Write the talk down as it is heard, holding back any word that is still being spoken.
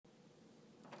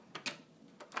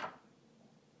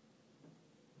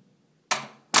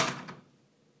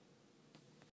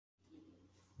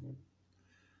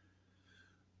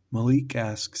Malik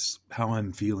asks how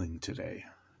I'm feeling today.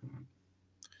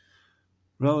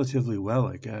 Relatively well,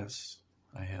 I guess,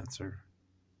 I answer.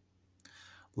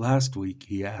 Last week,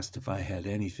 he asked if I had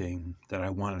anything that I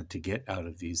wanted to get out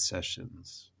of these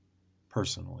sessions,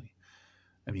 personally.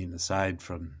 I mean, aside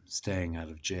from staying out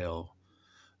of jail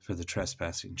for the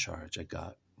trespassing charge I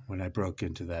got when I broke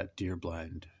into that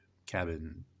deer-blind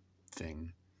cabin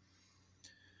thing.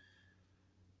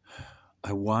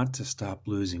 I want to stop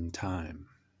losing time,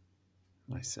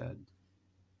 I said.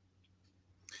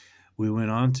 We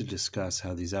went on to discuss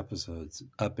how these episodes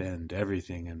upend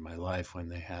everything in my life when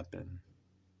they happen.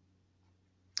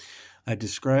 I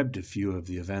described a few of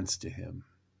the events to him.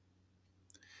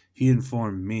 He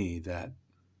informed me that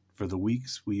for the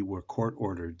weeks we were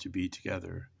court-ordered to be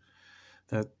together,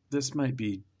 that this might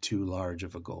be too large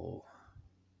of a goal.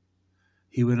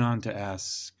 He went on to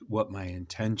ask what my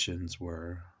intentions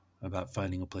were about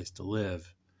finding a place to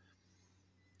live.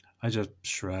 I just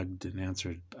shrugged and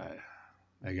answered,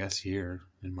 I guess here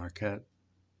in Marquette.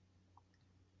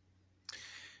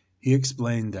 He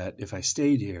explained that if I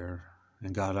stayed here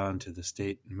and got onto the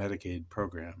state Medicaid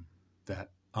program,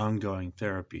 that ongoing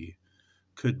therapy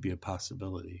could be a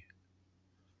possibility.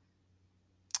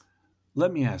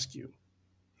 Let me ask you,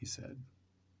 he said,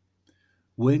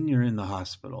 when you're in the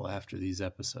hospital after these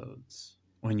episodes,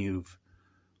 when you've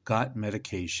got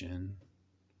medication,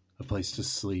 a place to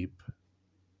sleep,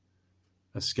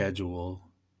 a schedule,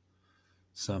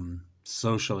 some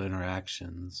social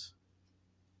interactions,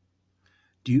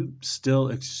 do you still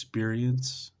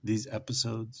experience these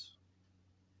episodes?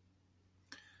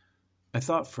 I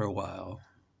thought for a while.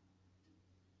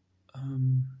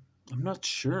 I'm not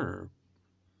sure,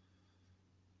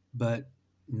 but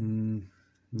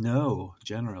no,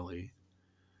 generally.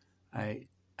 I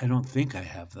don't think I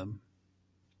have them.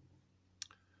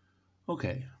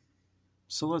 Okay,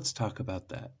 so let's talk about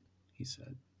that, he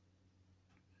said.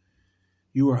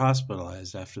 You were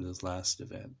hospitalized after this last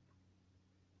event.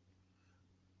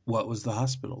 What was the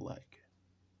hospital like?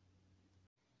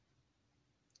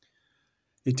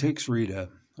 It takes Rita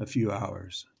a few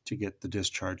hours to get the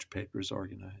discharge papers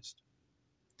organized.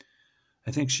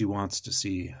 I think she wants to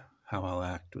see how I'll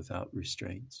act without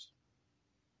restraints.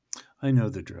 I know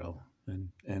the drill,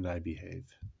 and I behave.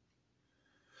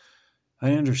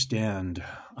 I understand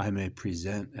I may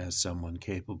present as someone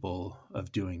capable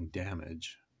of doing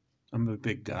damage. I'm a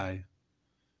big guy,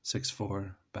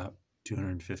 6'4", about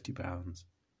 250 pounds.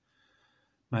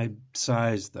 My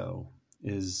size, though,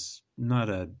 is not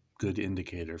a good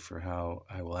indicator for how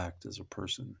I will act as a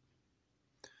person.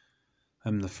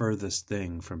 I'm the furthest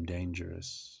thing from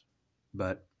dangerous,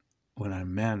 but when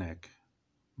I'm manic,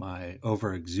 my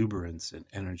overexuberance and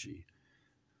energy,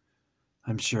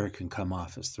 I'm sure it can come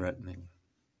off as threatening.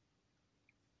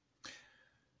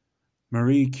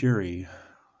 Marie Curie,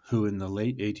 who in the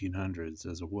late 1800s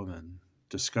as a woman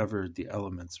discovered the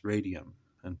elements radium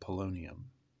and polonium,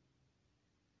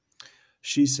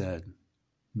 she said,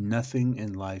 "Nothing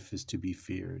in life is to be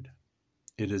feared.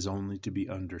 It is only to be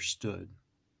understood."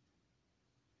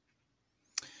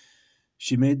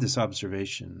 She made this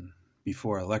observation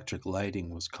before electric lighting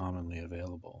was commonly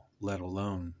available, let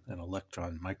alone an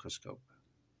electron microscope.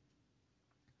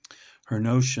 Her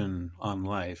notion on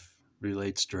life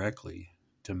relates directly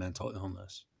to mental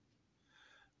illness.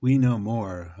 We know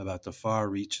more about the far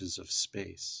reaches of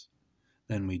space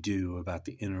than we do about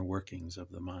the inner workings of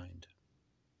the mind.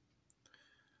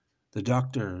 The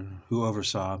doctor who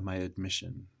oversaw my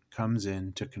admission comes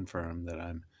in to confirm that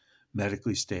I'm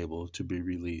medically stable to be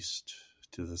released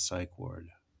to the psych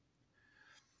ward.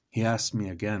 He asks me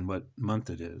again what month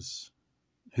it is,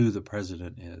 who the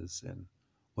president is, and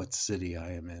what city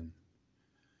I am in,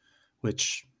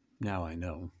 which now I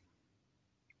know.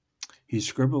 He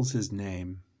scribbles his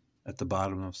name at the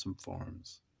bottom of some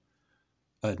forms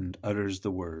and utters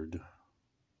the word,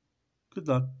 "Good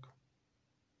luck,"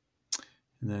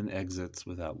 and then exits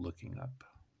without looking up.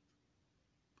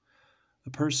 A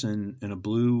person in a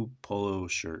blue polo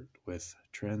shirt with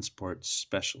 "Transport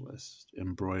Specialist"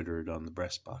 embroidered on the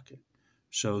breast pocket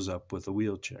shows up with a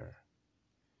wheelchair.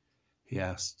 He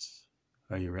asks,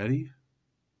 "Are you ready?"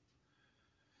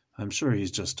 I'm sure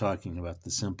he's just talking about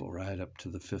the simple ride up to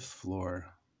the 5th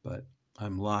floor, but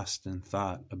I'm lost in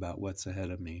thought about what's ahead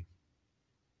of me.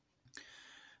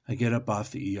 I get up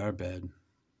off the ER bed,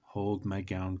 hold my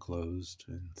gown closed,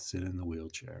 and sit in the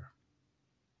wheelchair.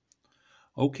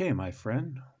 "Okay, my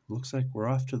friend, looks like we're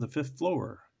off to the 5th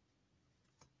floor."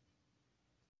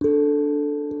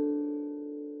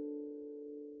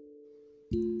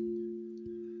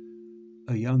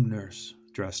 A young nurse,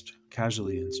 dressed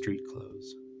casually in street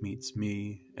clothes, meets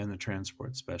me and the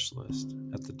transport specialist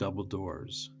at the double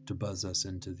doors to buzz us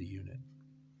into the unit.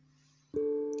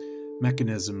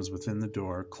 Mechanisms within the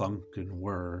door clunk and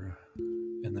whir,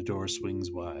 and the door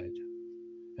swings wide,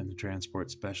 and the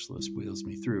transport specialist wheels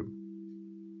me through.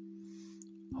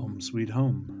 Home sweet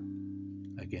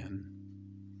home, again.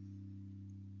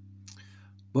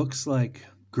 Books like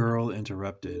Girl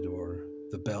Interrupted or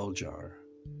The Bell Jar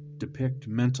depict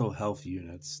mental health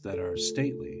units that are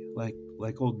stately, like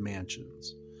old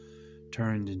mansions,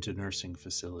 turned into nursing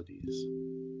facilities.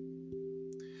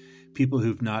 People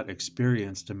who've not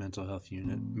experienced a mental health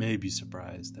unit may be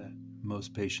surprised that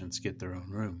most patients get their own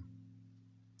room.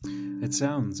 It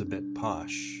sounds a bit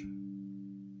posh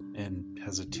and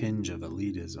has a tinge of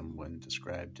elitism when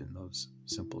described in those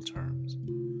simple terms.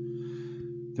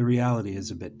 The reality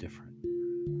is a bit different.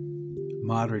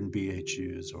 Modern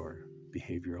BHUs, or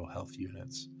behavioral health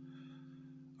units,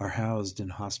 are housed in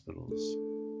hospitals.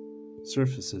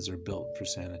 Surfaces are built for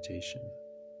sanitation.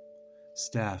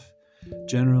 Staff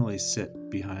generally sit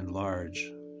behind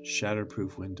large,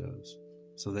 shatterproof windows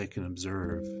so they can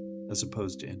observe as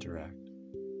opposed to interact.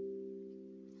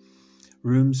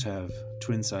 Rooms have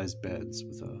twin-sized beds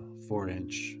with a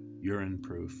 4-inch,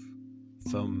 urine-proof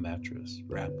foam mattress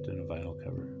wrapped in a vinyl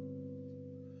cover.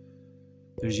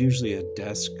 There's usually a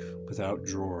desk without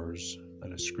drawers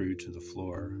that is screwed to the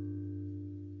floor.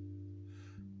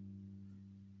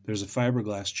 There's a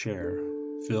fiberglass chair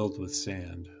filled with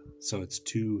sand, so it's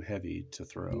too heavy to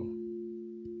throw.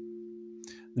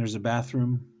 There's a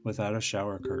bathroom without a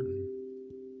shower curtain,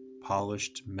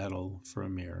 polished metal for a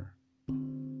mirror,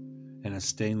 and a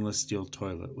stainless steel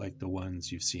toilet like the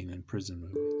ones you've seen in prison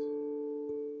movies.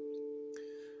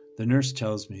 The nurse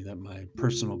tells me that my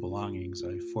personal belongings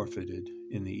I forfeited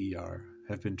in the ER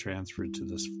have been transferred to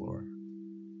this floor.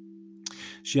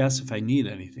 She asks if I need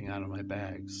anything out of my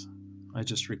bags. I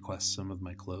just request some of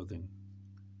my clothing.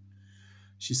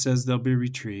 She says they'll be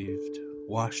retrieved,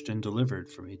 washed, and delivered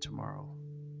for me tomorrow.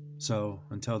 So,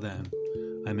 until then,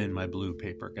 I'm in my blue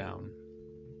paper gown.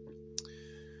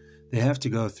 They have to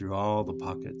go through all the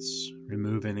pockets,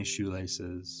 remove any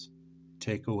shoelaces,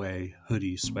 take away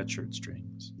hoodie sweatshirt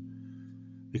strings,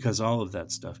 because all of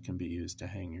that stuff can be used to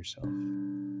hang yourself.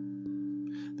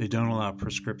 They don't allow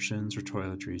prescriptions or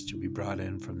toiletries to be brought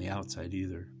in from the outside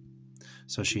either.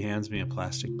 So she hands me a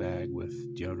plastic bag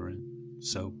with deodorant,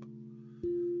 soap,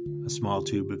 a small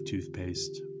tube of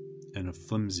toothpaste, and the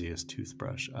flimsiest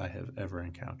toothbrush I have ever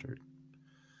encountered.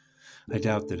 I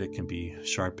doubt that it can be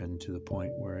sharpened to the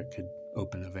point where it could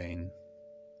open a vein.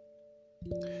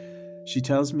 She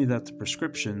tells me that the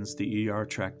prescriptions the ER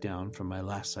tracked down from my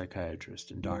last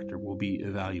psychiatrist and doctor will be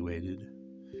evaluated,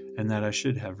 and that I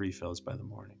should have refills by the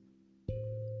morning.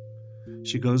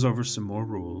 She goes over some more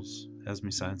rules, has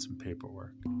me sign some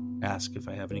paperwork, asks if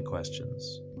I have any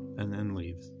questions, and then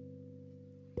leaves.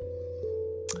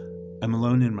 I'm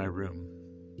alone in my room.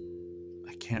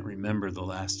 I can't remember the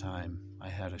last time I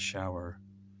had a shower,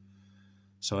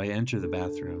 so I enter the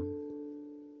bathroom,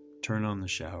 turn on the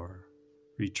shower,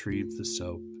 retrieve the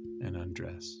soap, and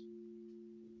undress.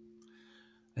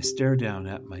 I stare down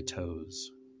at my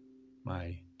toes.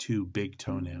 My 2 big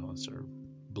toenails are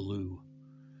blue.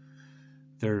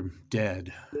 They're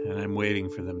dead, and I'm waiting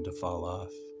for them to fall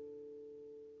off.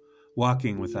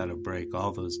 Walking without a break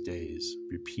all those days,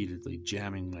 repeatedly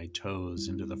jamming my toes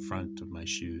into the front of my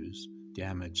shoes,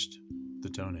 damaged the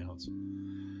toenails.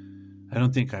 I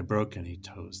don't think I broke any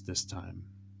toes this time,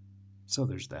 so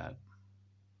there's that.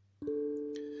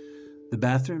 The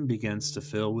bathroom begins to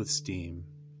fill with steam,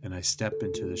 and I step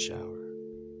into the shower,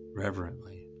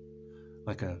 reverently,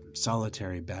 like a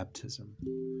solitary baptism,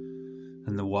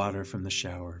 and the water from the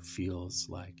shower feels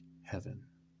like heaven.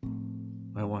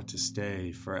 I want to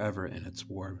stay forever in its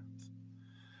warmth,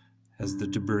 as the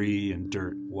debris and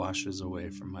dirt washes away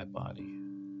from my body.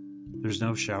 There's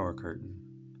no shower curtain,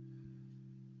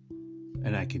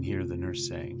 and I can hear the nurse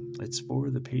saying, "It's for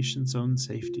the patient's own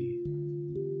safety."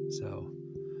 So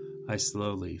I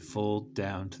slowly fold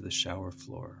down to the shower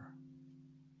floor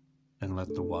and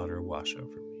let the water wash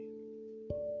over me.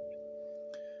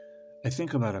 I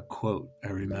think about a quote I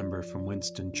remember from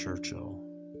Winston Churchill.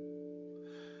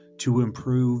 To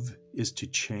improve is to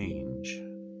change,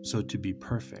 so to be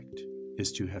perfect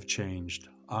is to have changed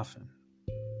often.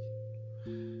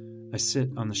 I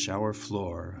sit on the shower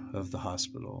floor of the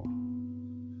hospital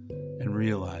and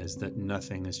realize that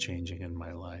nothing is changing in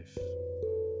my life.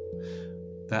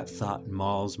 That thought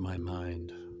mauls my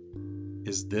mind.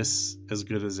 Is this as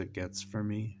good as it gets for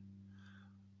me?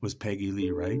 Was Peggy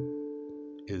Lee right?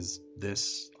 Is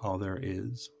this all there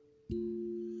is?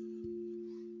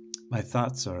 My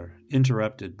thoughts are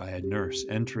interrupted by a nurse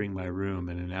entering my room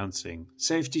and announcing,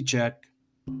 "Safety check."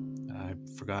 I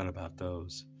forgot about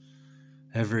those.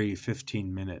 Every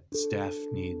 15 minutes, staff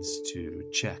needs to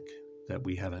check that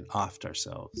we haven't offed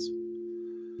ourselves.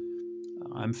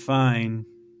 "I'm fine,"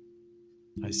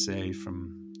 I say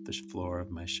from the floor of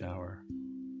my shower.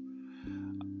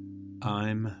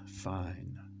 I'm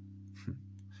fine.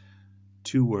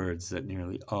 Two words that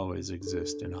nearly always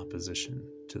exist in opposition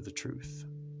to the truth.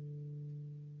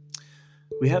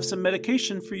 "We have some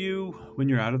medication for you when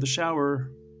you're out of the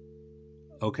shower."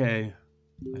 "Okay,"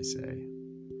 I say,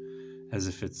 as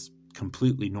if it's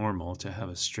completely normal to have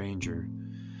a stranger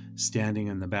standing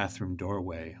in the bathroom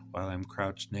doorway while I'm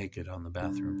crouched naked on the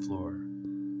bathroom floor.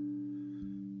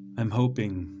 I'm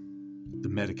hoping the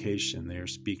medication they are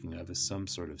speaking of is some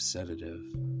sort of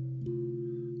sedative.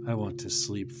 I want to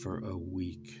sleep for a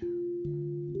week.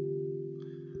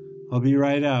 "I'll be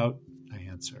right out," I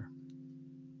answer.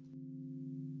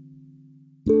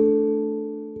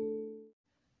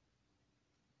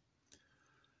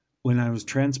 When I was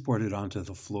transported onto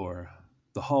the floor,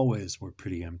 the hallways were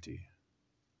pretty empty.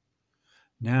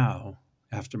 Now,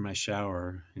 after my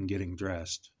shower and getting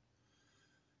dressed,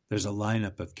 there's a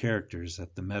lineup of characters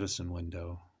at the medicine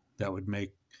window that would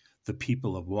make the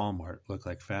people of Walmart look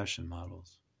like fashion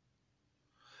models.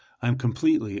 I'm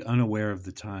completely unaware of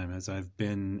the time, as I've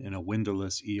been in a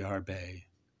windowless ER bay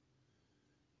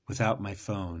without my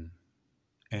phone,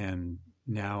 and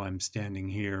now I'm standing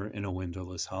here in a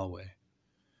windowless hallway.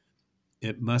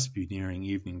 It must be nearing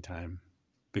evening time,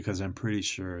 because I'm pretty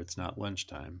sure it's not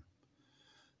lunchtime.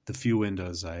 The few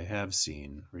windows I have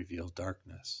seen reveal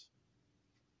darkness.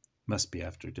 Must be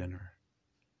after dinner.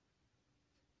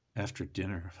 After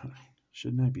dinner?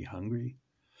 Shouldn't I be hungry?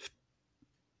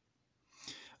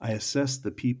 I assess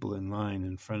the people in line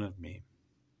in front of me.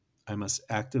 I must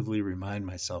actively remind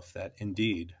myself that,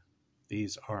 indeed,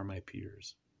 these are my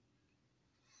peers.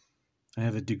 I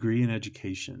have a degree in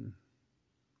education.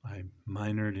 I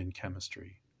minored in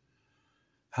chemistry.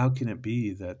 How can it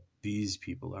be that these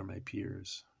people are my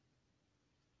peers?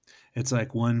 It's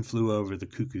like One Flew Over the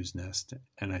Cuckoo's Nest,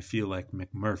 and I feel like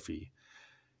McMurphy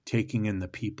taking in the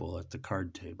people at the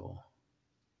card table.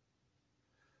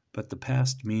 But the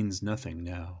past means nothing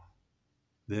now.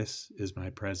 This is my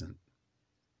present.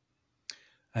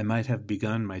 I might have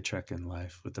begun my trek in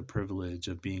life with the privilege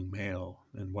of being male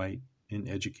and white and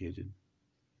educated.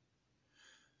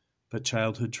 But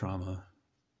childhood trauma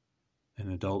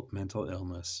and adult mental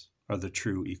illness are the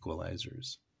true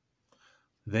equalizers.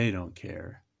 They don't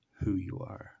care who you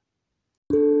are.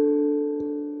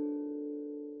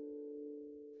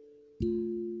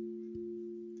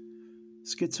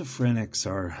 Schizophrenics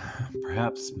are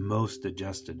perhaps most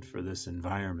adjusted for this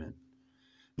environment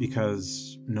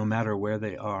because no matter where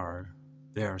they are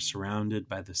surrounded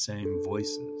by the same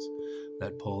voices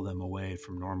that pull them away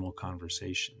from normal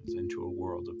conversations into a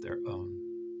world of their own.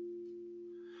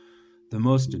 The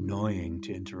most annoying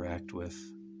to interact with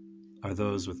are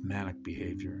those with manic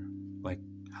behavior, like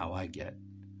how I get.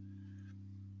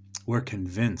 We're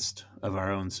convinced of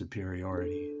our own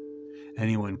superiority.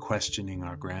 Anyone questioning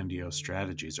our grandiose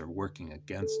strategies are working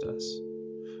against us.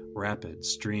 Rapid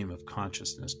stream of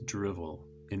consciousness drivel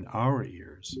in our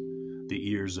ears, the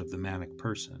ears of the manic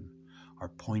person, are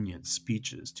poignant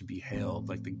speeches to be hailed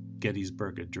like the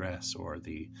Gettysburg Address or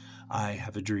the "I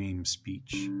Have a Dream"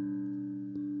 speech.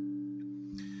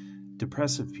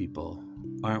 Depressive people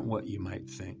aren't what you might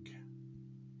think.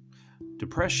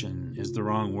 Depression is the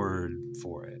wrong word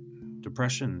for it.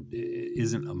 Depression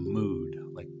isn't a mood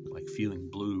like feeling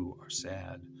blue or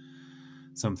sad,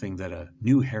 something that a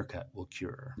new haircut will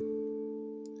cure.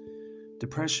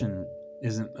 Depression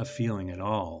isn't a feeling at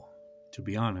all. To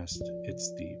be honest,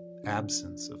 it's the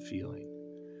absence of feeling.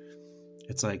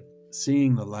 It's like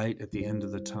seeing the light at the end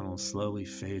of the tunnel slowly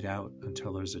fade out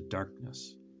until there's a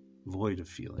darkness, void of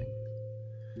feeling,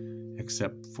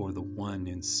 except for the one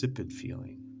insipid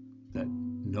feeling that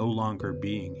no longer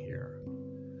being here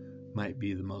might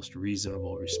be the most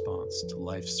reasonable response to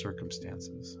life's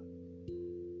circumstances.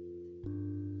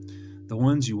 The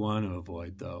ones you want to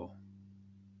avoid, though,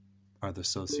 are the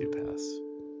sociopaths.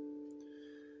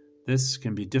 This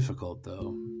can be difficult,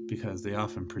 though, because they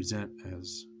often present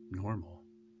as normal.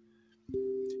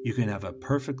 You can have a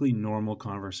perfectly normal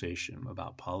conversation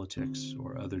about politics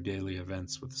or other daily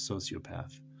events with a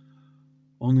sociopath,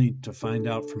 only to find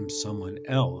out from someone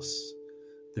else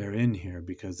they're in here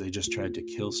because they just tried to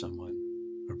kill someone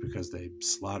or because they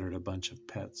slaughtered a bunch of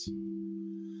pets.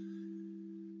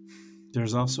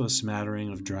 There's also a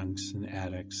smattering of drunks and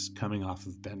addicts coming off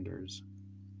of benders.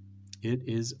 It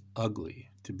is ugly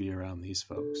to be around these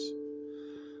folks.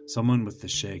 Someone with the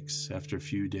shakes after a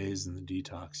few days in the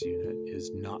detox unit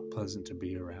is not pleasant to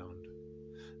be around.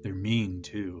 They're mean,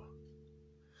 too.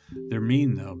 They're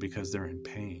mean, though, because they're in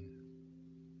pain.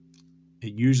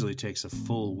 It usually takes a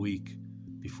full week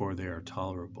before they are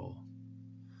tolerable.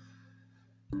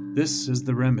 This is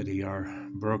the remedy our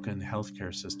broken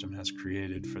healthcare system has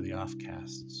created for the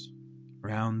offcasts.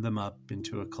 Round them up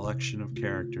into a collection of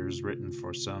characters written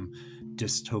for some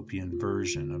dystopian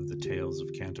version of the Tales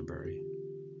of Canterbury.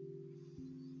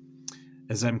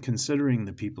 As I'm considering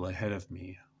the people ahead of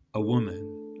me, a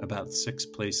woman, about 6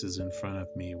 places in front of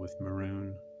me with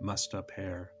maroon, mussed-up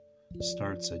hair,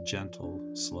 starts a gentle,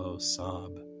 slow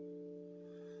sob.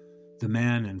 The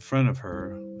man in front of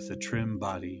her, with a trim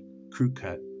body, crew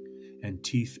cut, and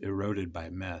teeth eroded by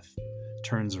meth,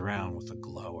 turns around with a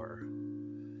glower.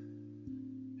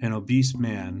 An obese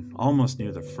man, almost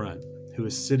near the front, who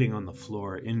is sitting on the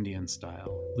floor Indian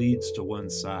style, leads to one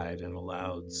side and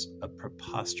allows a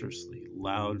preposterously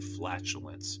loud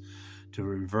flatulence to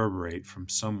reverberate from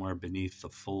somewhere beneath the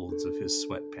folds of his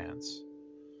sweatpants.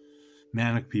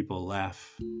 Manic people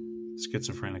laugh,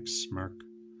 schizophrenics smirk.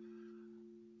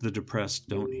 The depressed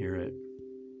don't hear it,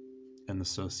 and the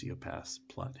sociopaths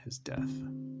plot his death.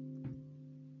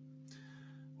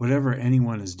 Whatever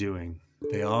anyone is doing,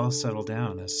 they all settle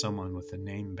down as someone with the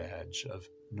name badge of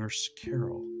Nurse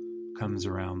Carol comes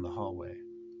around the hallway.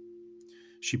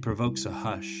 She provokes a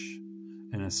hush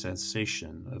and a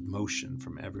sensation of motion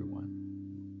from everyone.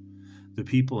 The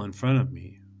people in front of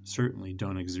me certainly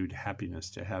don't exude happiness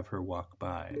to have her walk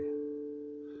by.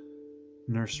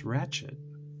 Nurse Ratched,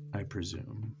 I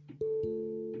presume.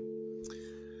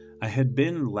 I had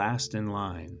been last in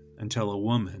line until a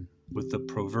woman with the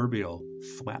proverbial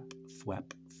thwap,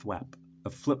 thwap, thwap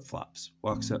of flip-flops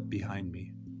walks up behind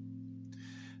me.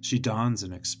 She dons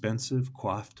an expensive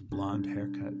coiffed blonde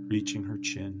haircut reaching her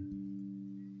chin.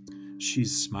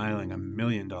 She's smiling a $1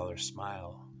 million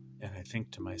smile, and I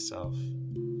think to myself,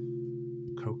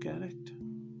 coke addict?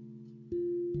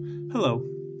 Hello,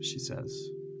 she says.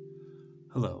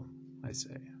 Hello, I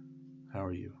say. How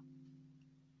are you?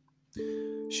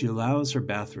 She allows her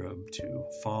bathrobe to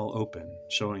fall open,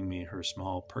 showing me her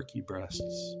small, perky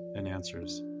breasts, and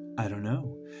answers, I don't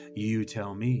know. You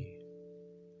tell me.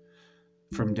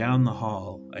 From down the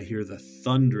hall, I hear the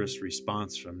thunderous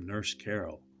response from Nurse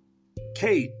Carol.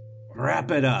 Kate,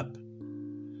 wrap it up.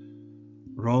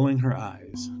 Rolling her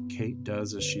eyes, Kate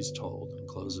does as she's told and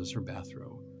closes her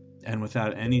bathrobe, and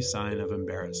without any sign of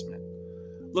embarrassment,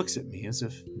 looks at me as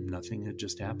if nothing had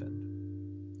just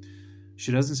happened.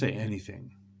 She doesn't say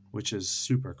anything, which is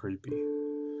super creepy.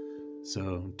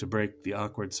 So, to break the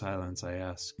awkward silence, I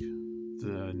ask,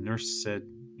 the nurse said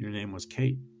your name was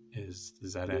Kate. Is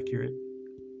that accurate?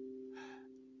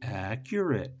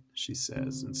 Accurate, she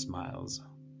says and smiles.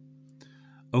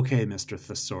 Okay, Mr.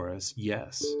 Thesaurus,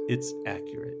 yes, it's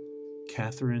accurate.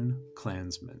 Catherine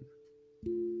Klansman.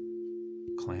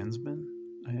 Klansman?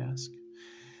 I ask.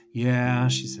 Yeah,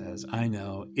 she says, I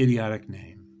know, idiotic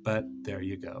name, but there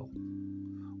you go.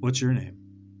 What's your name?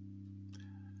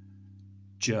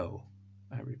 Joe,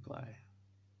 I reply.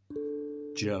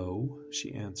 Joe,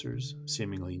 she answers,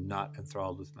 seemingly not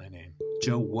enthralled with my name.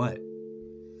 Joe what?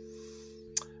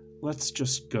 Let's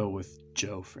just go with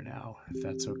Joe for now, if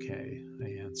that's okay, I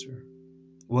answer.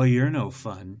 Well, you're no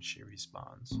fun, she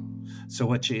responds. So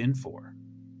what you in for?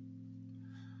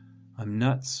 I'm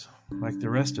nuts, like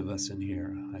the rest of us in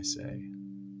here, I say.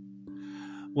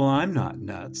 Well, I'm not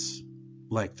nuts,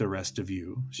 like the rest of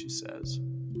you, she says.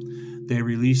 They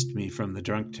released me from the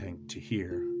drunk tank to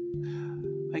here.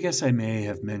 I guess I may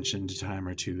have mentioned a time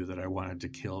or two that I wanted to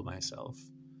kill myself.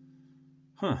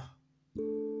 Huh.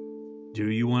 Do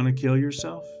you want to kill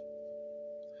yourself?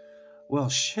 Well,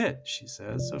 shit, she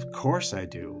says. Of course I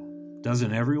do.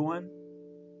 Doesn't everyone?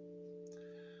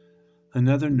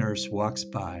 Another nurse walks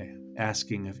by,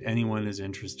 asking if anyone is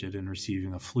interested in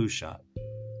receiving a flu shot.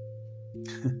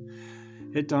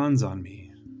 It dawns on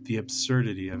me the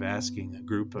absurdity of asking a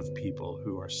group of people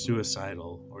who are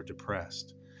suicidal or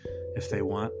depressed if they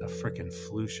want a frickin'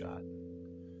 flu shot.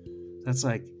 That's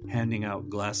like handing out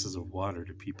glasses of water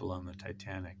to people on the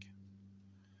Titanic.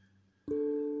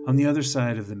 On the other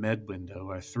side of the med window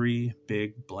are 3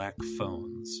 big black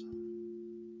phones,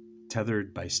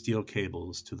 tethered by steel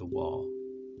cables to the wall.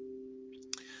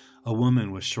 A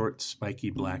woman with short,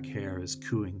 spiky black hair is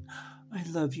cooing, I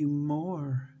love you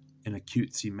more, in a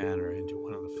cutesy manner into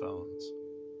one of the phones.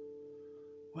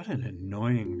 What an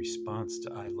annoying response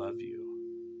to I love you.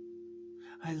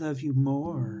 I love you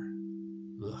more.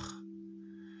 Ugh.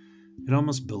 It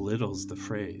almost belittles the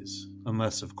phrase,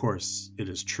 unless, of course, it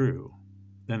is true.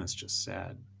 Then it's just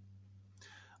sad.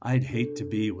 I'd hate to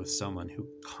be with someone who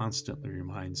constantly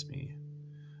reminds me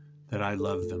that I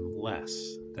love them less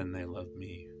than they love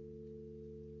me.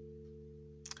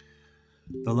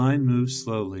 The line moves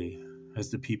slowly as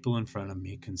the people in front of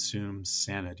me consume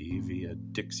sanity via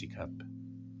Dixie cup.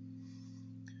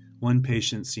 One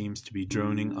patient seems to be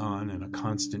droning on in a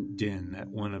constant din at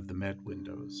one of the med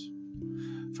windows.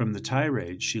 From the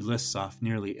tirade, she lists off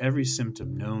nearly every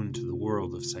symptom known to the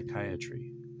world of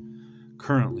psychiatry.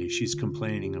 Currently, she's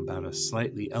complaining about a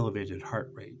slightly elevated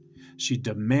heart rate. She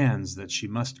demands that she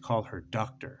must call her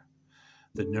doctor.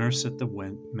 The nurse at the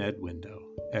med window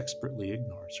expertly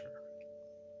ignores her.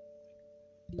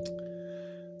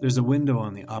 There's a window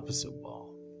on the opposite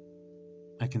wall.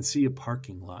 I can see a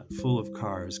parking lot full of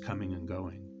cars coming and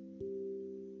going.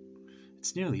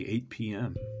 It's nearly 8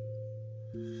 p.m.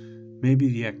 Maybe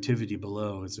the activity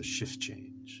below is a shift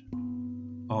change.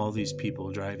 All these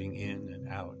people driving in and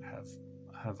out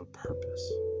have a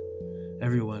purpose.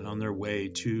 Everyone on their way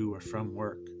to or from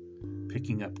work,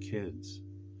 picking up kids,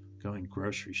 going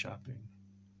grocery shopping.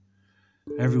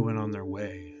 Everyone on their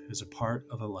way is a part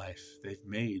of a life they've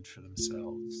made for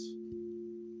themselves.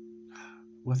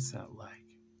 What's that like?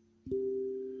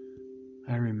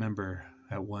 I remember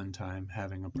at one time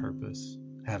having a purpose,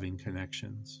 having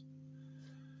connections.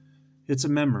 It's a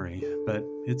memory, but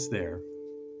it's there.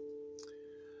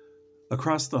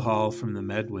 Across the hall from the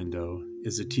med window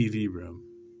is a TV room.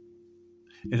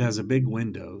 It has a big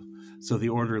window, so the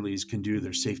orderlies can do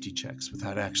their safety checks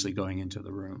without actually going into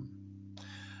the room.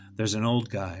 There's an old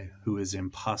guy who is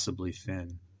impossibly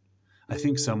thin. I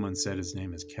think someone said his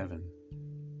name is Kevin.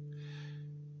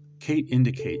 Kate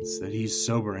indicates that he's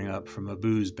sobering up from a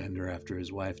booze bender after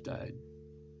his wife died.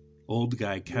 Old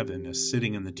guy Kevin is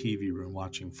sitting in the TV room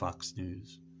watching Fox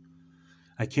News.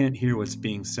 I can't hear what's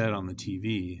being said on the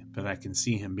TV, but I can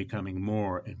see him becoming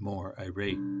more and more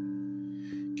irate.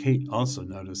 Kate also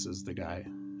notices the guy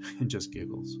and just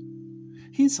giggles.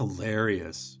 He's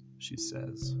hilarious, she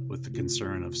says, with the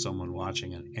concern of someone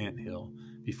watching an anthill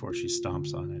before she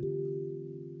stomps on it.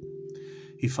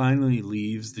 He finally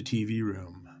leaves the TV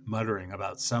room, muttering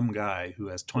about some guy who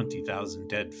has 20,000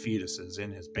 dead fetuses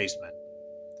in his basement.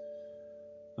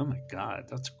 Oh my God,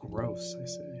 that's gross, I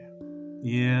say.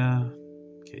 Yeah,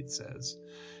 Kate says,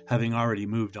 having already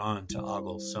moved on to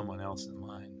ogle someone else in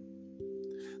line.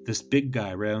 This big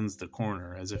guy rounds the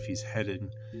corner as if he's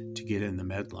headed to get in the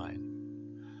med line.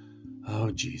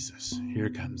 Oh, Jesus, here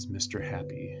comes Mr.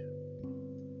 Happy.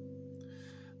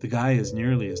 The guy is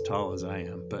nearly as tall as I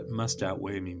am, but must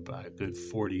outweigh me by a good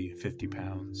 40, 50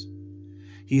 pounds.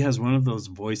 He has one of those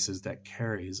voices that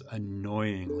carries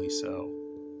annoyingly so.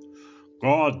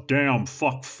 Goddamn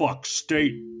fuck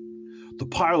state. The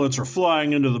pilots are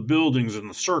flying into the buildings and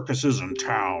the circus is in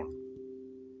town.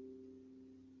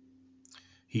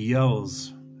 He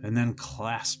yells and then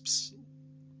clasps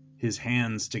his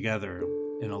hands together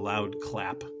in a loud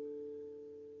clap,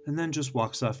 and then just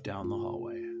walks off down the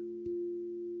hallway.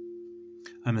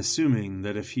 I'm assuming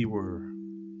that if he were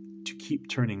to keep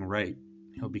turning right,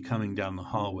 he'll be coming down the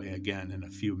hallway again in a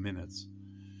few minutes.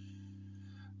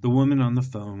 The woman on the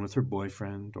phone with her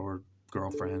boyfriend or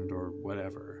girlfriend or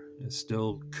whatever is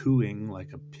still cooing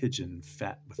like a pigeon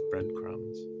fat with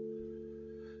breadcrumbs.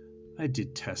 I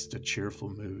detest a cheerful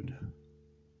mood.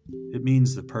 It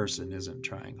means the person isn't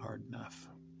trying hard enough.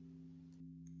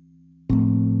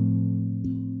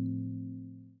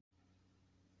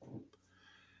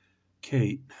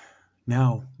 Kate,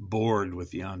 now bored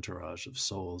with the entourage of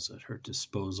souls at her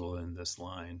disposal in this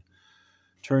line,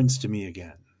 turns to me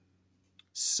again.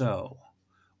 So,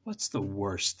 what's the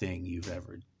worst thing you've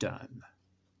ever done?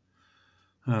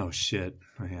 Oh, shit,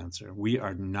 I answer. We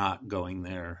are not going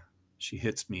there. She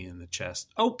hits me in the chest.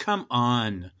 Oh, come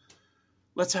on.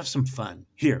 Let's have some fun.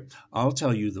 Here, I'll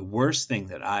tell you the worst thing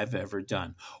that I've ever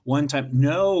done. One time,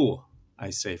 no,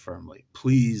 I say firmly.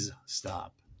 Please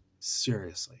stop.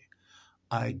 Seriously.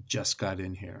 I just got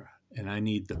in here, and I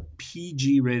need the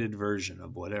PG-rated version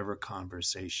of whatever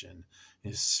conversation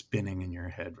is spinning in your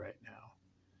head right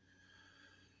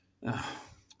now.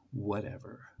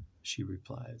 Whatever, she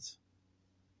replies.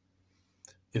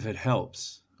 If it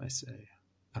helps, I say,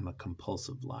 I'm a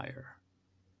compulsive liar.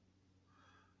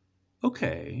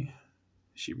 Okay,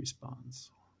 she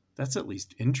responds. That's at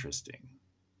least interesting,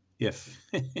 if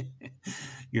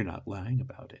you're not lying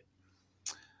about it.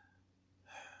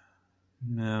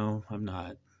 No, I'm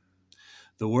not.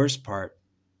 The worst part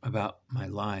about my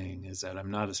lying is that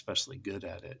I'm not especially good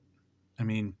at it. I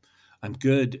mean, I'm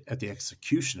good at the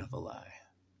execution of a lie,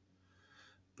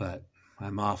 but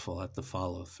I'm awful at the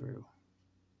follow-through.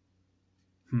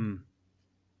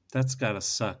 That's gotta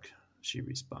suck, she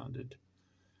responded.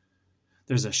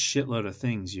 There's a shitload of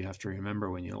things you have to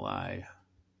remember when you lie.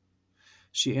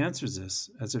 She answers this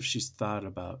as if she's thought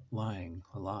about lying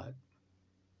a lot.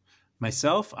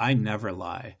 Myself, I never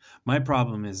lie. My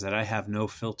problem is that I have no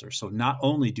filter. So not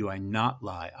only do I not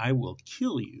lie, I will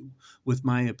kill you with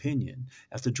my opinion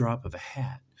at the drop of a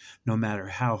hat, no matter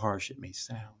how harsh it may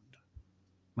sound.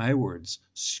 My words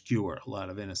skewer a lot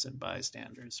of innocent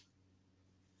bystanders.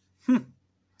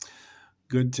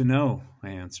 Good to know, I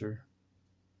answer.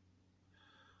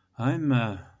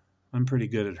 I'm pretty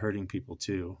good at hurting people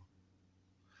too.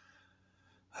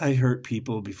 I hurt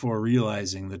people before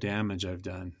realizing the damage I've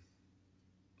done.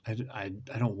 I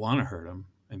don't want to hurt them.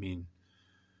 I mean,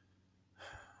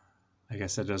 I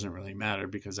guess that doesn't really matter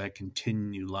because I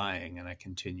continue lying and I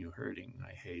continue hurting.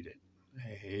 I hate it.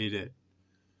 I hate it.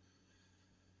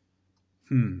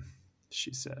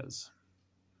 She says.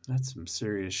 That's some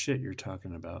serious shit you're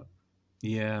talking about.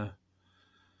 Yeah,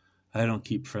 I don't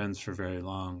keep friends for very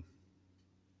long.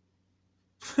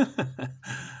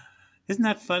 Isn't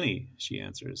that funny? She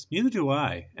answers. Neither do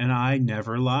I, and I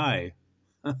never lie.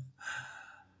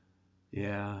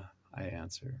 Yeah, I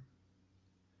answer.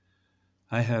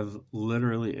 I have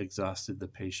literally exhausted the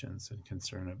patience and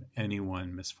concern of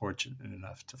anyone misfortunate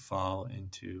enough to fall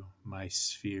into my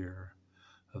sphere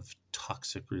of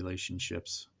toxic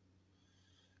relationships.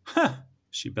 Ha!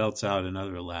 She belts out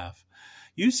another laugh.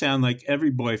 You sound like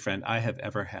every boyfriend I have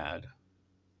ever had.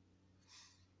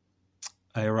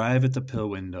 I arrive at the pill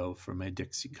window for my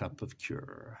Dixie cup of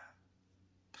cure.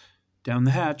 Down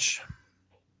the hatch.